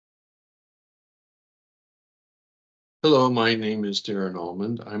Hello, my name is Darren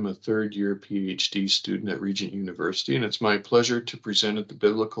Almond. I'm a third-year PhD student at Regent University, and it's my pleasure to present at the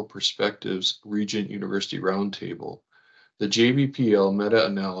Biblical Perspectives Regent University Roundtable, the JBPL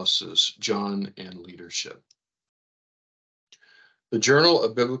Meta-Analysis, John and Leadership. The Journal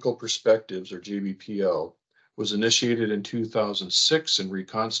of Biblical Perspectives, or JBPL, was initiated in 2006 and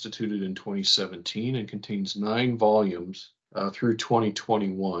reconstituted in 2017 and contains 9 volumes through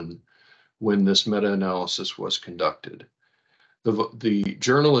 2021 when this meta-analysis was conducted. The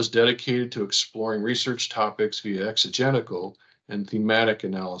journal is dedicated to exploring research topics via exegetical and thematic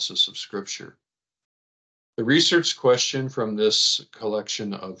analysis of Scripture. The research question from this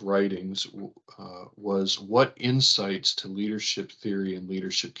collection of writings was, what insights to leadership theory and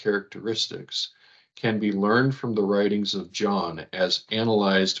leadership characteristics can be learned from the writings of John as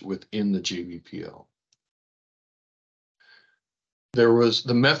analyzed within the JBPL?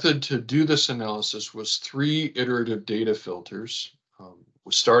 The method to do this analysis was 3 iterative data filters,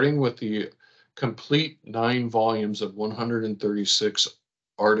 starting with the complete 9 volumes of 136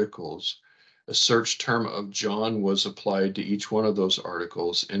 articles. A search term of John was applied to each one of those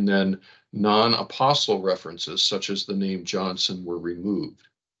articles, and then non-apostle references, such as the name Johnson, were removed.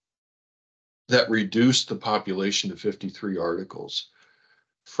 That reduced the population to 53 articles.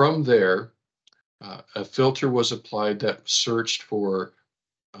 From there, a filter was applied that searched for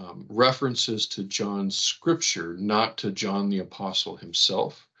references to John's scripture, not to John the Apostle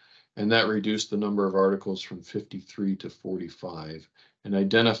himself, and that reduced the number of articles from 53 to 45 and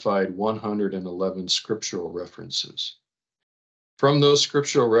identified 111 scriptural references. From those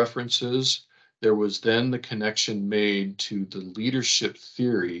scriptural references, there was then the connection made to the leadership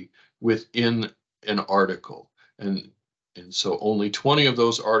theory within an article. And so only 20 of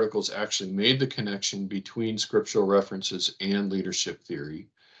those articles actually made the connection between scriptural references and leadership theory.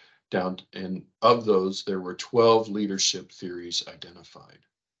 And of those, there were 12 leadership theories identified.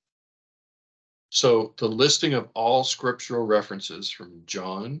 So the listing of all scriptural references from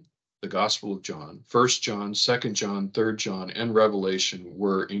John, the Gospel of John, 1 John, 2 John, 3 John, and Revelation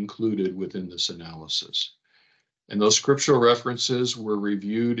were included within this analysis. And those scriptural references were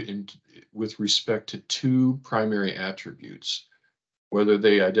reviewed with respect to 2 primary attributes, whether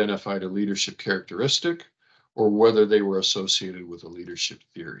they identified a leadership characteristic or whether they were associated with a leadership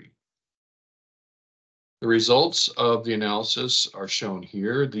theory. The results of the analysis are shown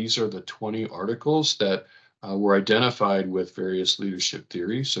here. These are the 20 articles that were identified with various leadership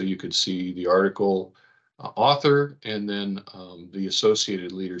theories. So you could see the article author and then the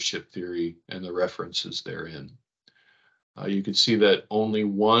associated leadership theory and the references therein. You can see that only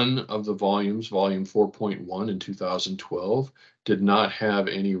one of the volumes, volume 4.1 in 2012, did not have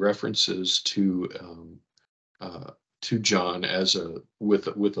any references to John as with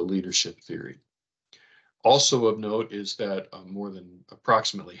a leadership theory. Also of note is that more than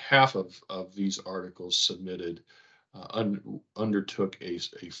approximately half of these articles submitted undertook a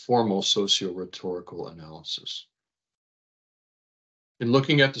formal socio-rhetorical analysis. In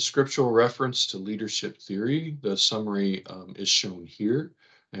looking at the scriptural reference to leadership theory, the summary is shown here,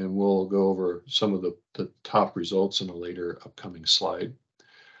 and we'll go over some of the top results in a later upcoming slide.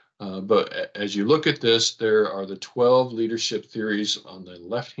 But as you look at this, there are the 12 leadership theories on the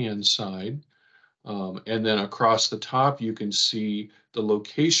left-hand side, and then across the top, you can see the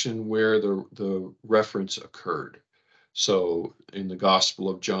location where the reference occurred. So in the Gospel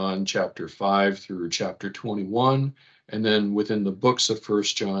of John, chapter 5 through chapter 21, and then within the books of 1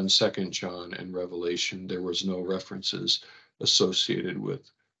 John, 2 John, and Revelation, there was no references associated with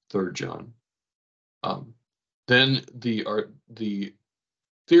 3 John. Then the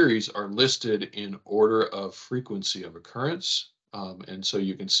theories are listed in order of frequency of occurrence. And so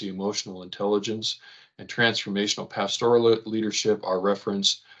you can see emotional intelligence and transformational pastoral leadership are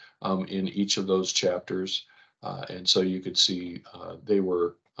referenced in each of those chapters. And so you could see they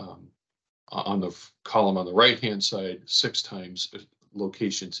were on the column on the right-hand side, 6 times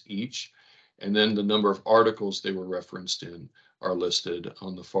locations each. And then the number of articles they were referenced in are listed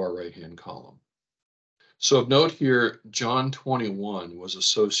on the far right-hand column. So of note here, John 21 was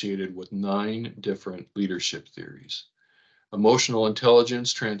associated with 9 different leadership theories. Emotional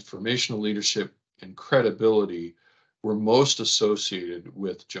intelligence, transformational leadership, and credibility were most associated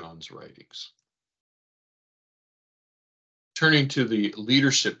with John's writings. Turning to the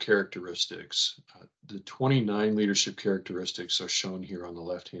leadership characteristics, the 29 leadership characteristics are shown here on the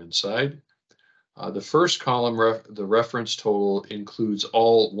left-hand side. The first column, the reference total, includes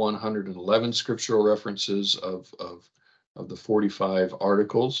all 111 scriptural references of the 45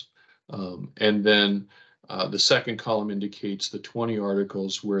 articles. And then The second column indicates the 20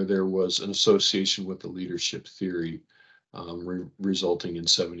 articles where there was an association with the leadership theory, resulting in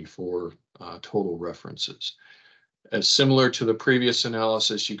 74 total references. As similar to the previous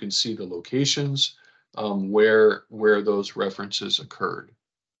analysis, you can see the locations where those references occurred.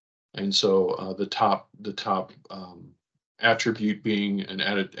 And so the top attribute being and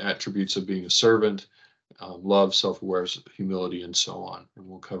added attributes of being a servant, love, self-awareness, humility, and so on. And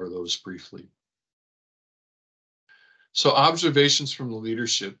we'll cover those briefly. So observations from the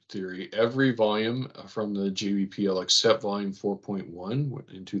leadership theory, every volume from the JBPL except volume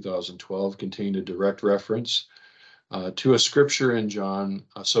 4.1 in 2012 contained a direct reference to a scripture in John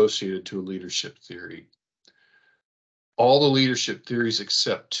associated to a leadership theory. All the leadership theories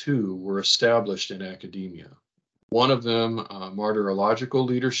except two were established in academia. One of them, martyrological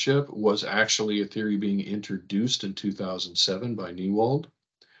leadership, was actually a theory being introduced in 2007 by Newald.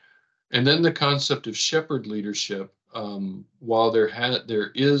 And then the concept of shepherd leadership, while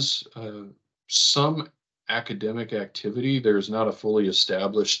there is some academic activity, there is not a fully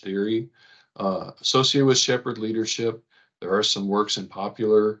established theory associated with shepherd leadership. There are some works in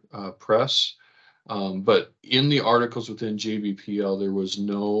popular press, but in the articles within JBPL, there was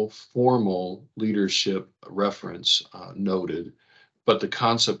no formal leadership reference noted, but the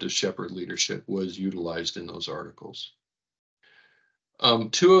concept of shepherd leadership was utilized in those articles.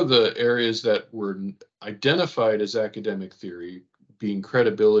 Two of the areas that were identified as academic theory, being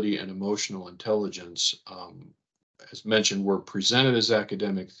credibility and emotional intelligence, as mentioned, were presented as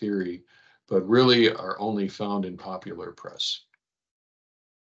academic theory, but really are only found in popular press.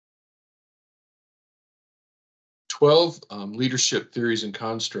 12 leadership theories and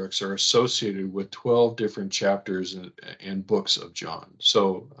constructs are associated with 12 different chapters and books of John.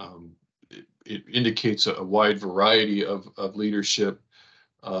 So it indicates a wide variety of leadership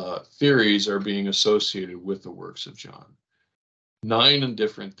theories are being associated with the works of John. 9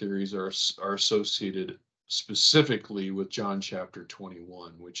 different theories are associated specifically with John chapter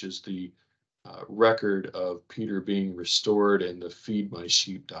 21, which is the record of Peter being restored and the feed my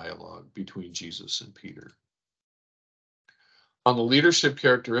sheep dialogue between Jesus and Peter. On the leadership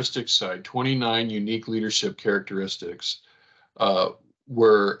characteristics side, 29 unique leadership characteristics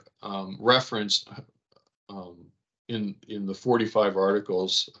were referenced in the 45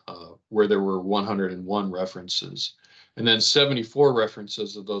 articles where there were 101 references. And then 74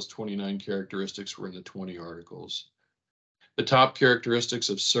 references of those 29 characteristics were in the 20 articles. The top characteristics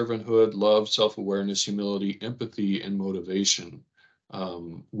of servanthood, love, self-awareness, humility, empathy, and motivation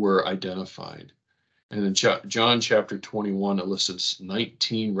were identified. And then John chapter 21 elicits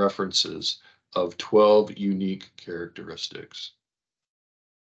 19 references of 12 unique characteristics.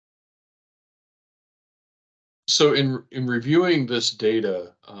 So in reviewing this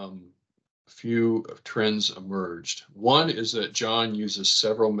data, a few trends emerged. One is that John uses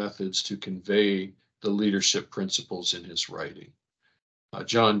several methods to convey the leadership principles in his writing.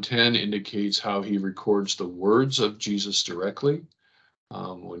 John 10 indicates how he records the words of Jesus directly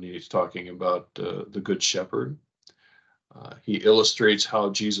when he's talking about the Good Shepherd. He illustrates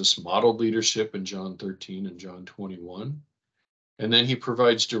how Jesus modeled leadership in John 13 and John 21. And then he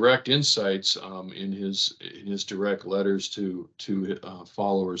provides direct insights in his direct letters to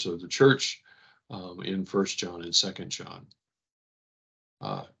followers of the church in 1 John and 2 John.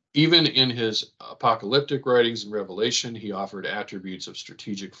 Even in his apocalyptic writings and Revelation, he offered attributes of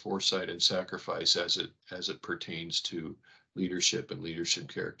strategic foresight and sacrifice as it pertains to leadership and leadership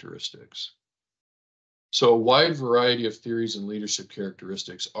characteristics. So a wide variety of theories and leadership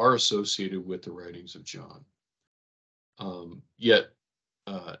characteristics are associated with the writings of John. Yet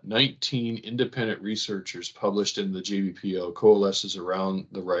 19 independent researchers published in the JBPL coalesces around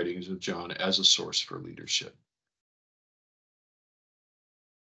the writings of John as a source for leadership.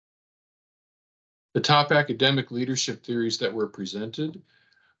 The top academic leadership theories that were presented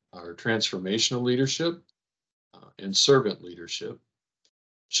are transformational leadership and servant leadership.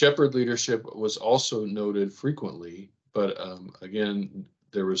 Shepherd leadership was also noted frequently, but again,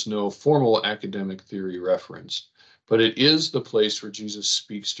 there was no formal academic theory reference. But it is the place where Jesus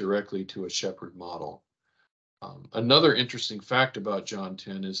speaks directly to a shepherd model. Another interesting fact about John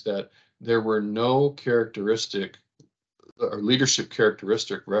 10 is that there were no characteristic or leadership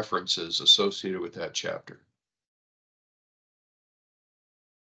characteristic references associated with that chapter.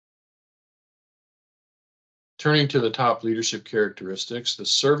 Turning to the top leadership characteristics, the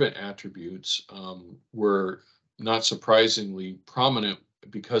servant attributes were not surprisingly prominent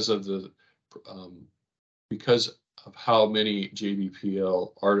because of how many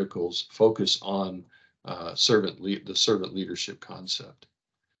JBPL articles focus on the servant leadership concept.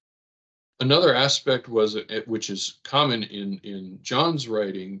 Another aspect was, which is common in John's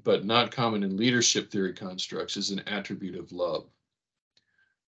writing, but not common in leadership theory constructs, is an attribute of love.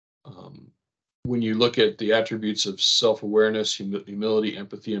 When you look at the attributes of self-awareness, humility,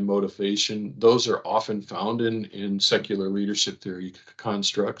 empathy, and motivation, those are often found in secular leadership theory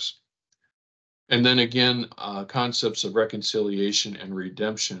constructs. And then again, concepts of reconciliation and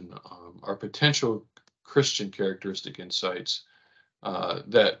redemption are potential Christian characteristic insights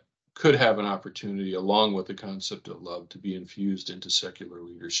that could have an opportunity, along with the concept of love, to be infused into secular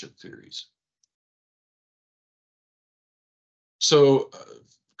leadership theories. So,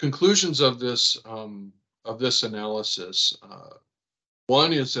 conclusions of this analysis.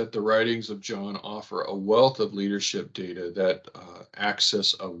 One is that the writings of John offer a wealth of leadership data that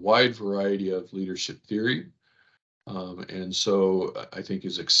access a wide variety of leadership theory, and so I think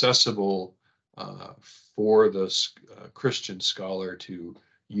is accessible for the Christian scholar to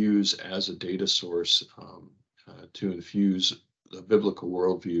use as a data source to infuse the biblical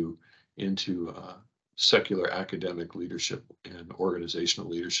worldview into secular academic leadership and organizational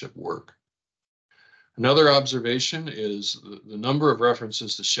leadership work. Another observation is the number of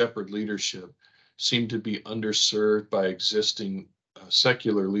references to shepherd leadership seem to be underserved by existing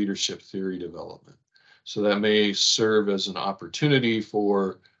secular leadership theory development. So that may serve as an opportunity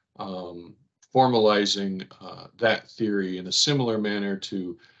for formalizing that theory in a similar manner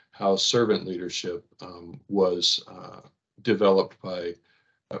to how servant leadership was developed by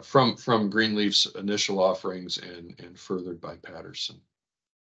from Greenleaf's initial offerings and furthered by Patterson.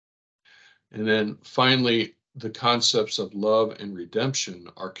 And then finally, the concepts of love and redemption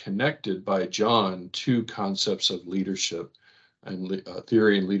are connected by John to concepts of leadership and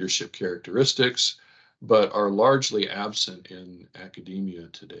theory and leadership characteristics, but are largely absent in academia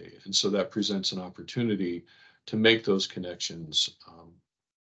today. And so that presents an opportunity to make those connections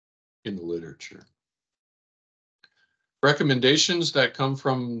in the literature. Recommendations that come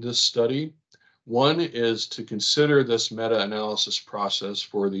from this study. One is to consider this meta-analysis process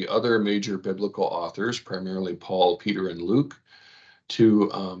for the other major biblical authors, primarily Paul, Peter, and Luke,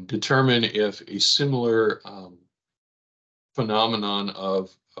 to determine if a similar phenomenon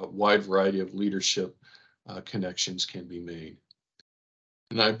of a wide variety of leadership connections can be made.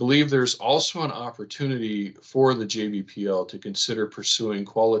 And I believe there's also an opportunity for the JBPL to consider pursuing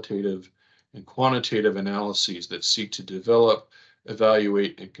qualitative and quantitative analyses that seek to develop,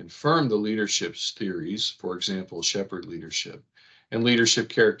 evaluate, and confirm the leadership's theories, for example, shepherd leadership, and leadership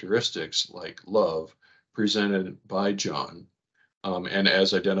characteristics like love presented by John and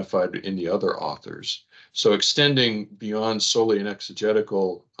as identified in the other authors. So extending beyond solely an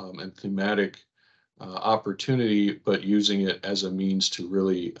exegetical and thematic opportunity, but using it as a means to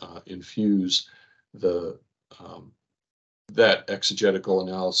really infuse the that exegetical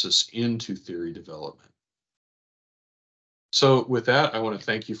analysis into theory development. So with that, I want to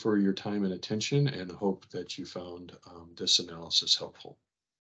thank you for your time and attention and hope that you found this analysis helpful.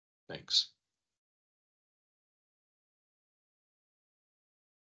 Thanks.